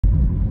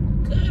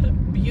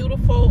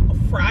beautiful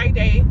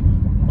Friday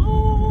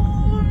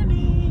morning.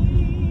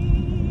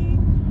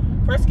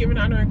 First, giving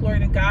honor and glory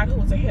to God,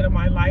 who is ahead of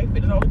my life.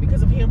 It is only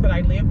because of him that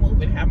I live,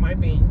 move, and have my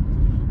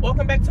being.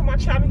 Welcome back to my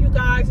channel, you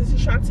guys. This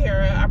is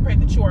Shantera. I pray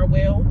that you are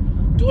well,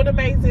 doing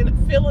amazing,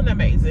 feeling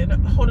amazing,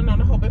 holding on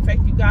to hope and faith,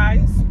 you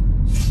guys.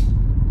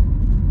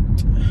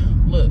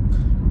 Look,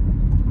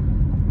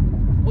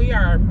 we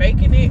are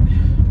making it.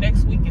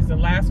 Next week is the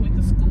last week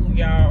of school,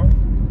 y'all.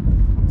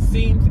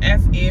 Seems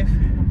as if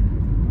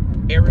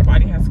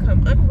everybody has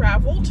come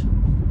unraveled.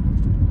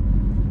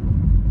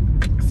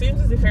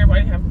 Seems as if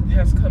everybody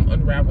has come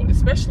unraveled,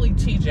 especially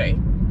TJ.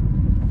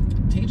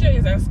 TJ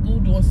is at school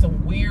doing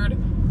some weird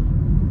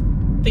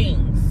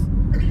things.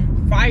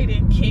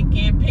 Fighting,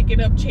 kicking,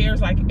 picking up chairs.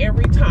 Like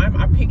every time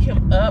I pick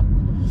him up,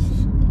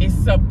 it's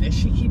something.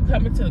 She keep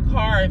coming to the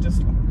car and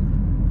just,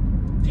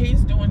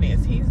 he's doing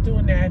this, he's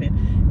doing that,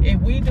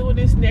 and we doing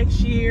this next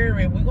year,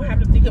 and we're gonna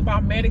have to think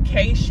about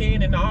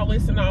medication and all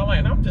this and all that.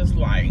 And I'm just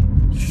like,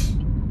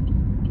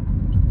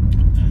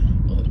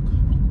 look,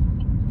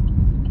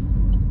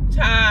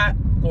 tired,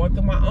 going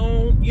through my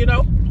own, you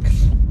know.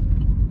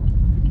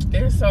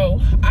 And so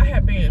I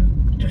have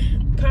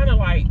been kind of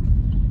like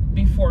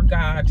before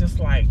God, just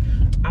like,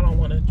 I don't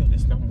want to do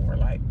this no more.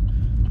 Like,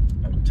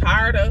 I'm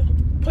tired of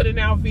putting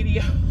out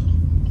videos.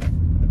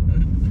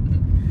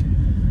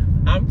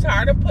 I'm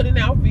tired of putting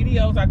out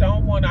videos. I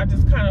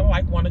just kind of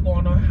like want to go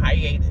on a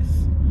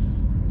hiatus.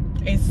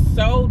 It's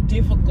so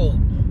difficult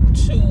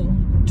to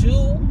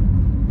do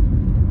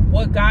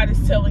what God is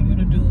telling you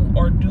to do,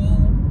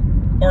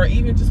 or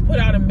even just put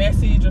out a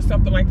message or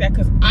something like that,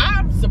 because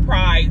I'm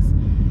surprised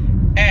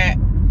at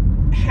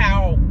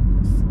how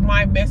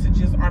my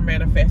messages are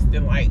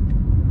manifesting. Like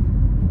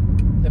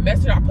the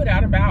message I put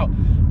out about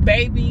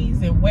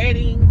babies and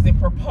weddings and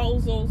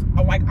proposals,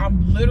 like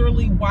I'm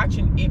literally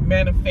watching it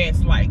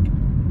manifest like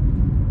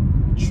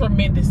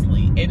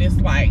tremendously, and it's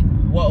like,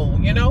 whoa,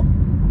 you know.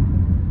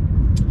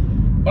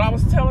 But I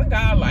was telling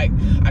God, like,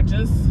 I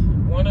just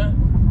want to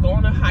go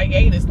on a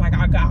hiatus. Like,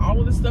 I got all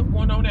of this stuff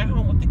going on at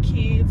home with the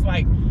kids.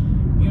 Like,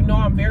 you know,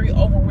 I'm very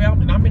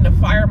overwhelmed, and I'm in the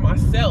fire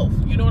myself,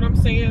 you know what I'm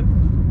saying?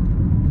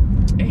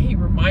 And he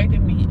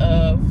reminded me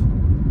of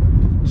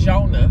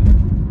Jonah.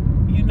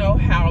 You know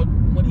how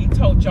when he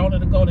told Jonah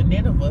to go to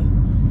Nineveh,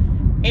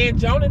 and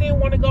Jonah didn't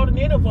want to go to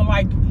Nineveh.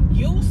 Like,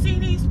 you see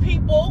these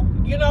people,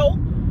 you know,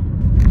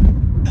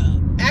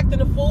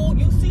 acting a fool.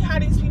 You see how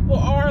these people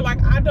are.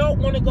 Like, I don't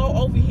want to go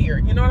over here.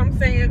 You know what I'm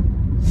saying?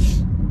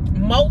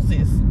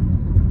 Moses,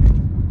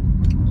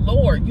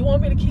 Lord, you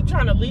want me to keep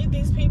trying to lead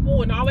these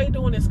people, and all they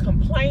doing is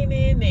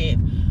complaining,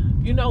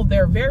 and, you know,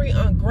 they're very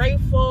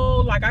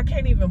ungrateful. Like, I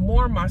can't even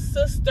mourn my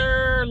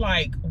sister.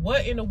 Like,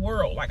 what in the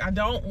world? Like, I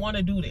don't want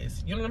to do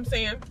this. You know what I'm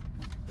saying?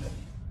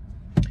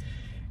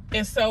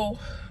 And so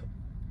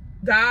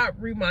God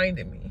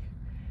reminded me,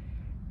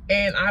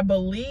 and I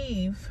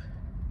believe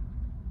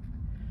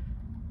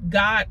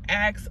God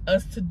asks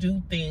us to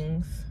do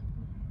things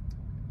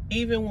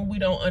even when we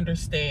don't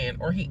understand,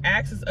 or he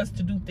asks us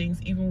to do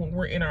things even when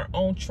we're in our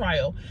own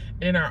trial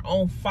and in our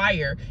own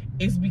fire,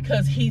 is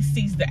because he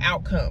sees the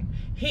outcome.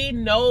 He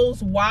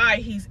knows why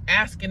he's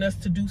asking us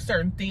to do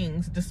certain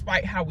things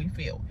despite how we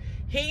feel.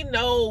 He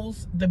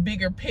knows the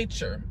bigger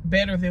picture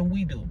better than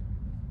we do,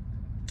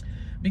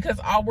 because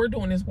all we're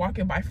doing is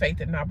walking by faith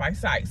and not by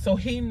sight. So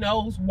he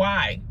knows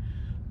why.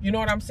 You know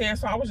what I'm saying?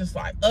 So I was just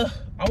like, I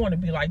want to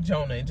be like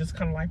Jonah and just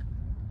kind of like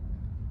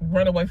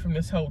run away from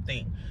this whole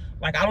thing.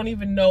 Like, I don't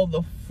even know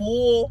the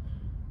full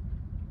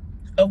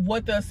of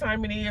what the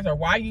assignment is or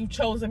why you've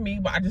chosen me,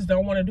 but I just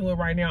don't want to do it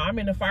right now. I'm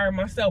in the fire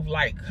myself.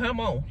 Like, come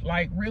on.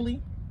 Like,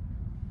 really?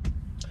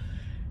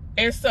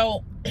 And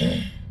so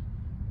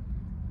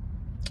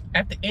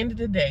at the end of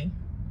the day,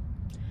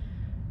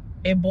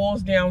 it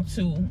boils down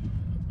to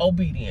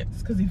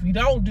obedience. Because if you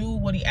don't do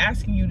what he's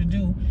asking you to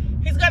do,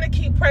 he's going to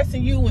keep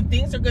pressing you, and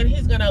he's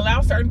going to allow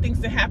certain things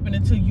to happen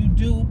until you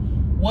do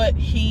what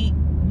he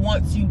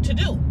wants you to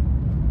do.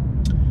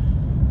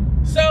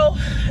 So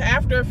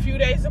after a few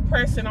days of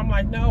pressing, I'm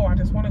like, no, I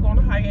just want to go on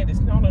a hiatus.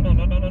 No.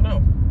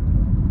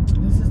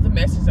 This is the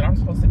message that I'm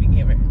supposed to be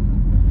giving.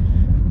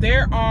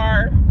 There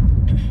are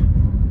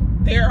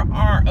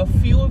a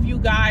few of you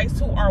guys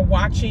who are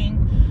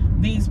watching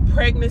these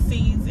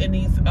pregnancies and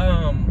these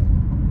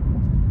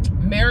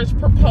marriage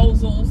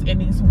proposals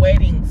and these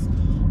weddings,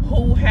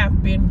 who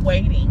have been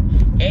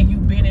waiting, and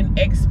you've been in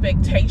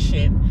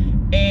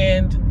expectation,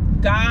 and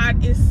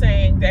God is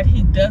saying that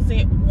he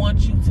doesn't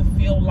want you to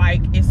feel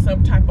like it's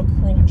some type of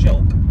cruel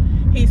joke.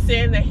 He's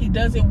saying that he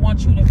doesn't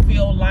want you to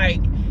feel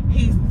like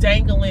he's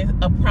dangling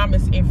a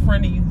promise in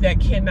front of you that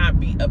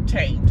cannot be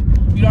obtained.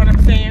 You know what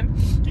I'm saying?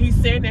 He's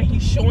saying that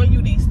he's showing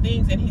you these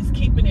things and he's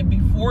keeping it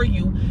before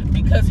you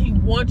because he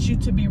wants you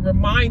to be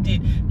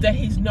reminded that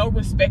he's no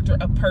respecter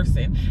of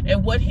person.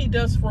 And what he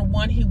does for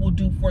one, he will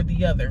do for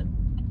the other.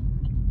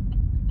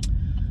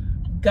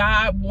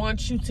 God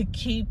wants you to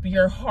keep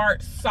your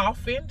heart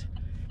softened,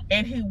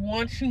 and he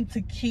wants you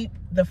to keep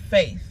the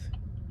faith.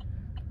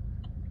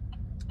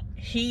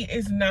 He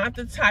is not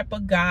the type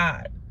of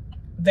God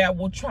that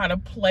will try to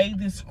play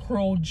this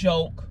cruel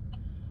joke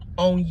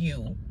on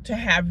you, to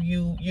have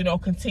you, you know,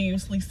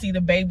 continuously see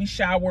the baby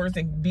showers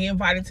and be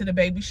invited to the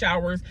baby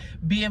showers,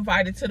 be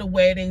invited to the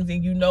weddings,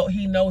 and you know,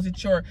 he knows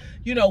that you're,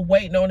 you know,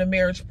 waiting on a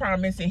marriage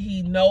promise, and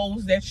he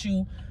knows that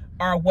you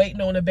are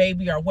waiting on a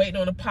baby or waiting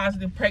on a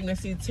positive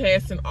pregnancy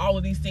test and all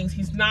of these things.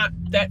 He's not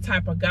that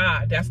type of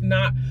God. That's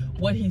not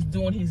what he's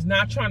doing. He's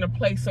not trying to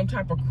play some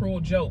type of cruel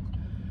joke.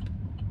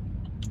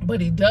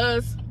 But he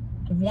does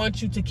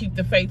want you to keep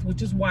the faith,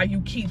 which is why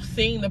you keep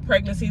seeing the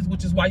pregnancies,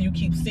 which is why you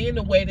keep seeing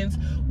the weddings,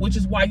 which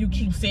is why you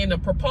keep seeing the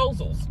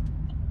proposals.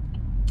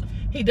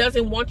 He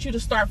doesn't want you to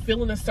start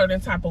feeling a certain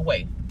type of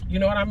way. You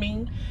know what I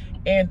mean?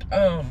 And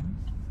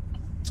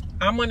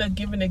I'm going to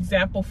give an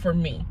example for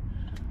me.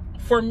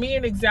 For me,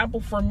 an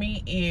example for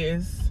me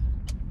is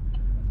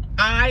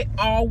I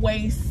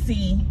always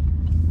see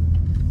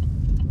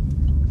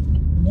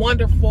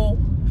wonderful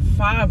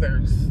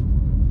fathers.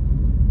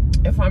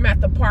 If I'm at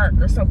the park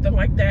or something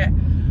like that,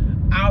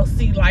 I'll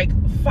see like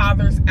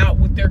fathers out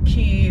with their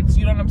kids,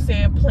 you know what I'm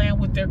saying, playing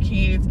with their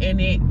kids,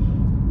 and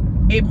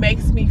it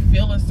makes me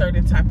feel a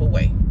certain type of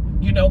way,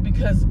 you know,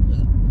 because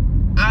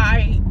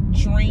I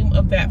dream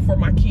of that for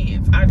my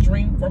kids. I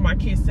dream for my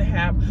kids to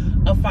have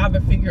a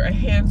father figure, a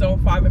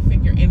hands-on father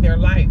figure in their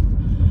life.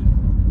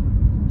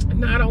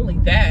 Not only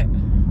that,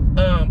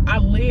 I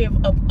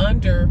live up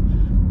under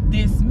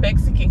this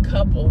Mexican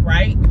couple,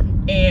 right?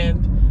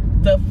 And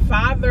the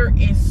father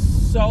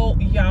is so,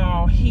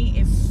 y'all, he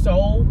is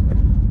so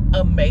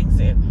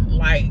amazing.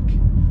 Like,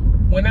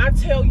 when I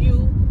tell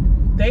you,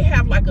 they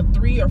have like a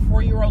 3 or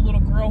 4 year old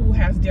little girl who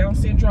has Down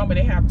syndrome, and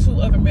they have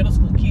 2 other middle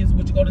school kids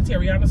which go to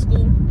Terriana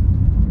school.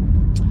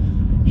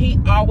 He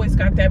always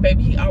got that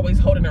baby. He always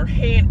holding her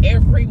hand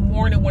every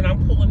morning when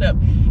I'm pulling up.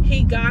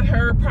 He got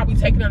her, probably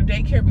taking her to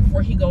daycare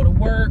before he go to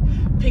work,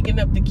 picking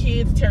up the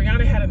kids.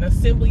 Terriana had an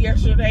assembly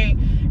yesterday,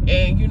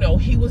 and you know,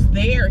 he was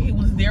there. He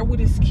was there with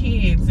his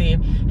kids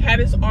and had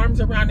his arms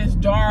around his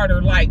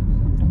daughter. Like,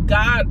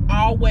 God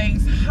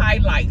always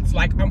highlights,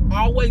 like, I'm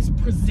always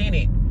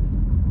presented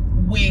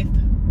with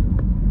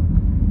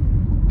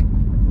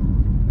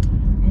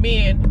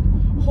men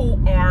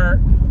who are,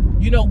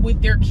 you know,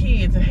 with their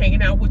kids and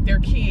hanging out with their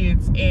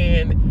kids.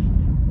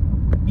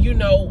 And, you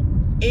know,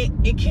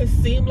 it can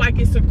seem like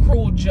it's a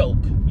cruel joke,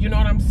 you know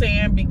what I'm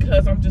saying?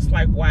 Because I'm just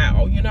like,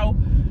 wow, you know,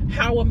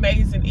 how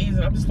amazing is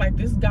it? I'm just like,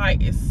 this guy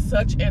is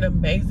such an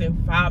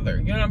amazing father.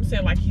 You know what I'm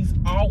saying? Like, he's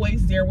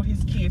always there with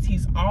his kids.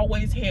 He's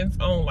always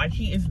hands-on. Like,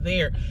 he is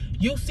there.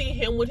 You see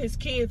him with his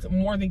kids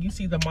more than you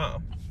see the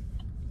mom.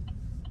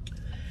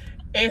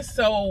 And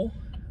so,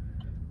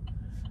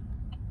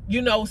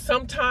 you know,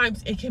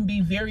 sometimes it can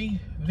be very,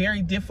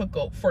 very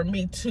difficult for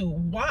me to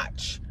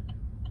watch.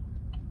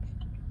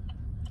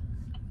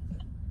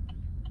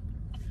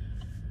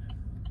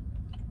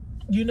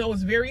 You know,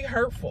 it's very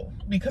hurtful,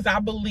 because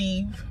I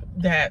believe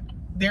that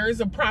there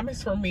is a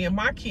promise for me and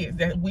my kids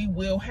that we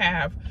will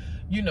have,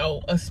 you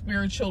know, a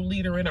spiritual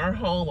leader in our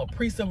home, a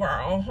priest of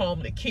our own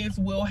home. The kids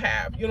will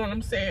have, you know what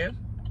I'm saying?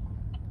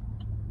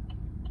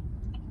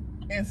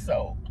 And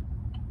so,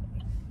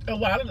 a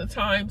lot of the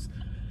times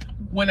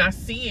when I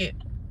see it,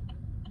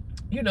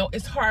 you know,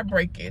 it's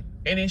heartbreaking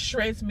and it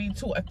shreds me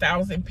to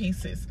 1,000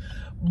 pieces.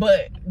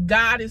 But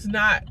God is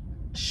not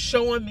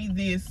showing me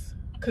this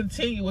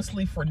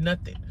continuously for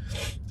nothing.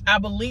 I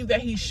believe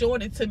that he's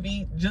showing it to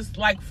me just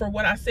like for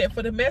what I said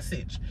for the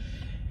message.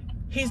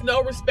 He's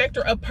no respecter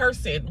of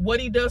person.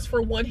 What he does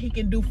for one, he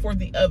can do for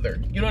the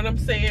other. You know what I'm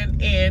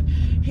saying? And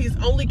he's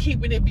only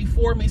keeping it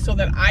before me so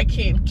that I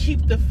can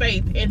keep the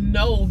faith and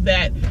know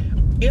that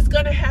it's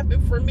going to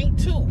happen for me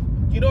too.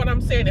 You know what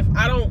I'm saying? If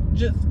I don't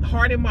just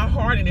harden my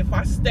heart, and if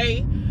I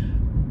stay,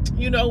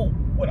 you know,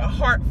 with a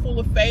heart full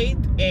of faith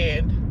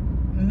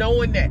and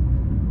knowing that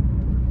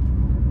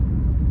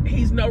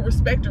he's no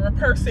respecter of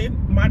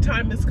person, my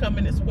time is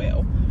coming as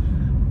well.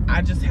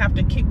 I just have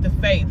to keep the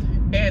faith.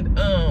 And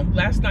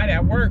last night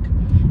at work,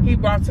 he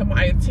brought to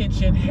my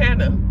attention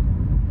Hannah.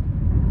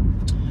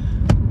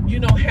 You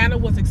know, Hannah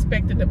was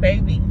expecting a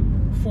baby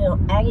for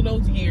all of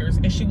those years,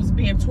 and she was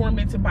being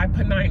tormented by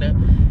Penina.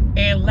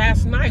 And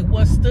last night,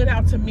 what stood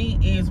out to me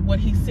is what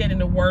he said in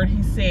the word.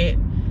 He said,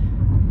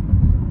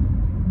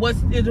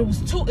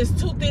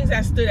 it's two things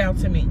that stood out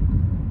to me.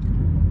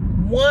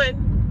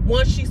 One,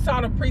 once she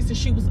saw the priest and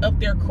she was up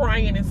there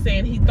crying and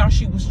saying he thought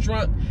she was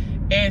drunk,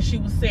 and she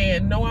was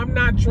saying, no, I'm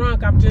not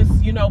drunk, I'm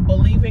just, you know,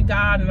 believing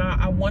God, and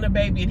I want a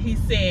baby. And he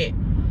said,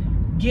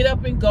 get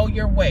up and go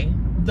your way.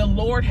 The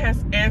Lord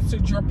has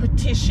answered your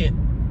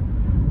petition.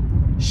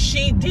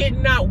 She did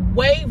not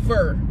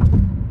waver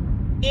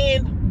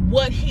in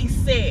what he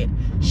said.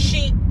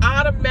 She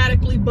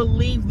automatically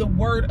believed the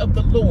word of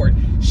the Lord.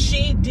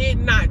 She did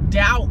not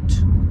doubt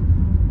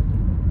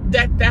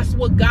that that's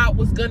what God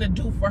was going to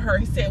do for her.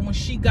 He said when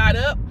she got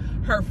up,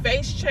 her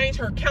face changed,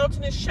 her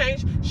countenance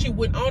changed. She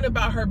went on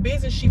about her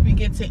business. She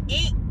began to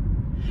eat,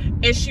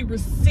 and she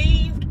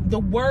received the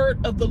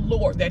word of the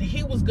Lord that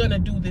he was going to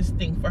do this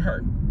thing for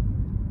her.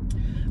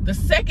 The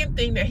second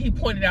thing that he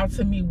pointed out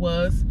to me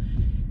was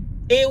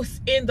It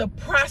was in the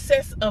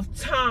process of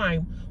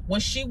time. When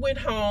she went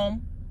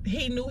home,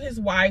 he knew his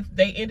wife.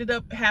 They ended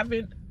up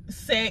having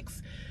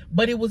sex,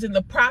 but it was in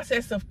the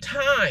process of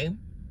time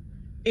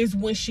is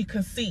when she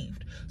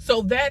conceived.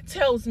 So that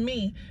tells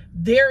me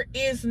there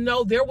was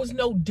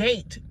no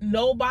date.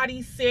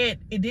 Nobody said,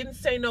 it didn't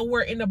say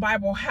nowhere in the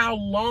Bible how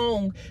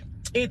long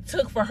it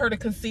took for her to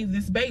conceive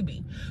this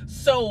baby.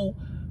 So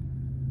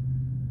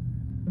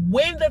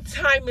when the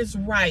time is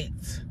right,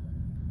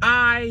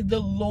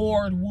 the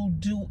Lord, will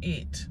do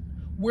it.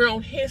 We're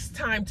on his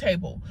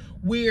timetable.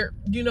 We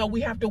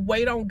have to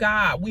wait on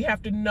God. We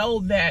have to know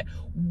that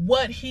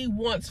what he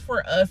wants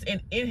for us,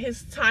 and in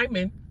his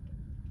timing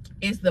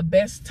is the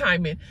best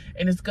timing,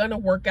 and it's going to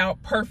work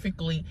out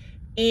perfectly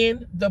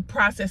in the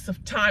process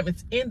of time.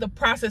 It's in the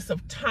process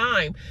of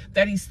time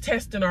that he's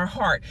testing our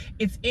heart.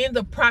 It's in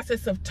the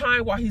process of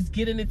time while he's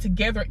getting it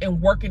together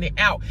and working it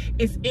out.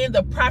 It's in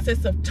the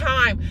process of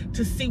time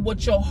to see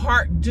what your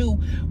heart do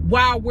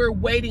while we're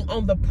waiting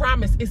on the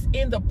promise. It's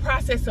in the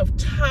process of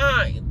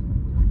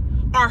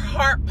time, our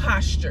heart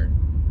posture.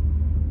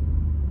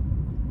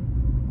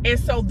 And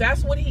so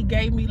that's what he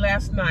gave me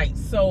last night.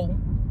 So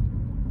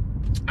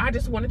I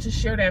just wanted to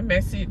share that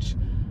message.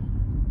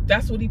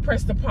 That's what he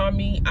pressed upon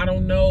me. I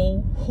don't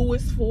know who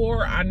it's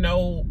for. I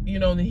know,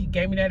 that he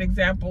gave me that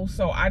example.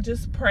 So I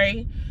just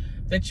pray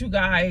that you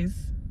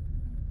guys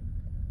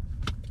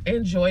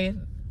enjoy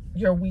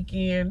your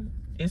weekend.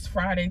 It's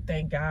Friday,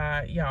 thank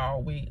God.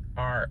 Y'all,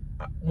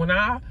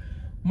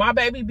 my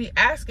baby be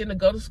asking to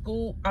go to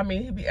school. I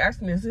mean, he be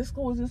asking, is this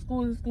school? Is this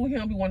school? Is this school? He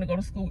don't be wanting to go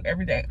to school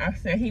every day. I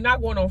said, he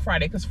not going on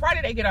Friday, because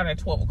Friday they get out at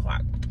 12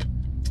 o'clock.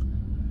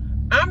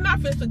 I'm not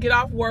fit to get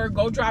off work,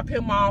 go drop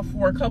him off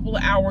for a couple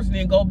of hours, and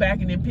then go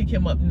back and then pick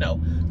him up.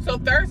 No. So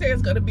Thursday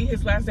is going to be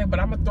his last day, but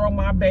I'm going to throw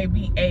my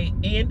baby a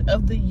end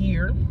of the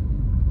year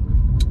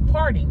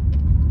party.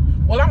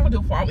 Well, I'm going to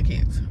do it for all the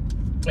kids.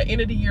 An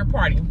end of the year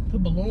party.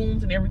 Put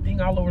balloons and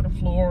everything all over the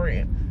floor.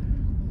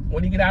 And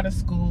when he get out of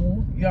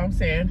school, you know what I'm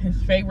saying,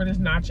 his favorite is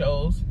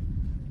nachos.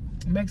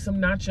 Make some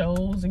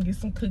nachos and get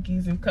some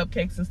cookies and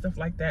cupcakes and stuff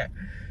like that.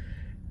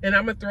 And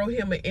I'm going to throw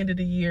him an end of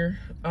the year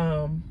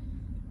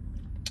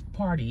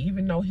party,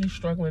 even though he's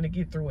struggling to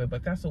get through it,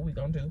 but that's what we're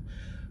gonna do.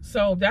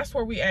 So that's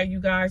where we at, you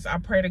guys. I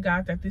pray to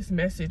God that this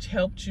message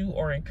helped you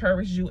or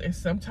encouraged you in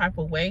some type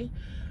of way.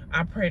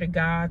 I pray to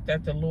God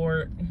that the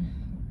Lord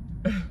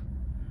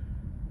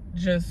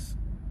just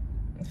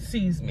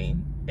sees me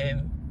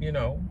and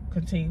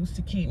continues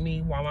to keep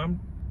me while I'm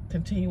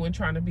continuing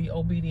trying to be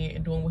obedient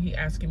and doing what he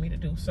asking me to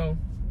do. So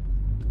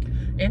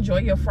enjoy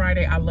your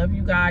Friday. I love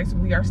you guys.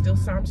 We are still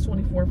Psalms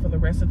 24 for the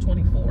rest of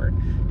 24.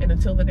 And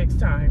until the next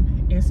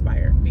time, be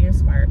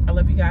inspired. I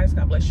love you guys.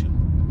 God bless you.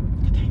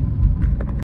 Good day.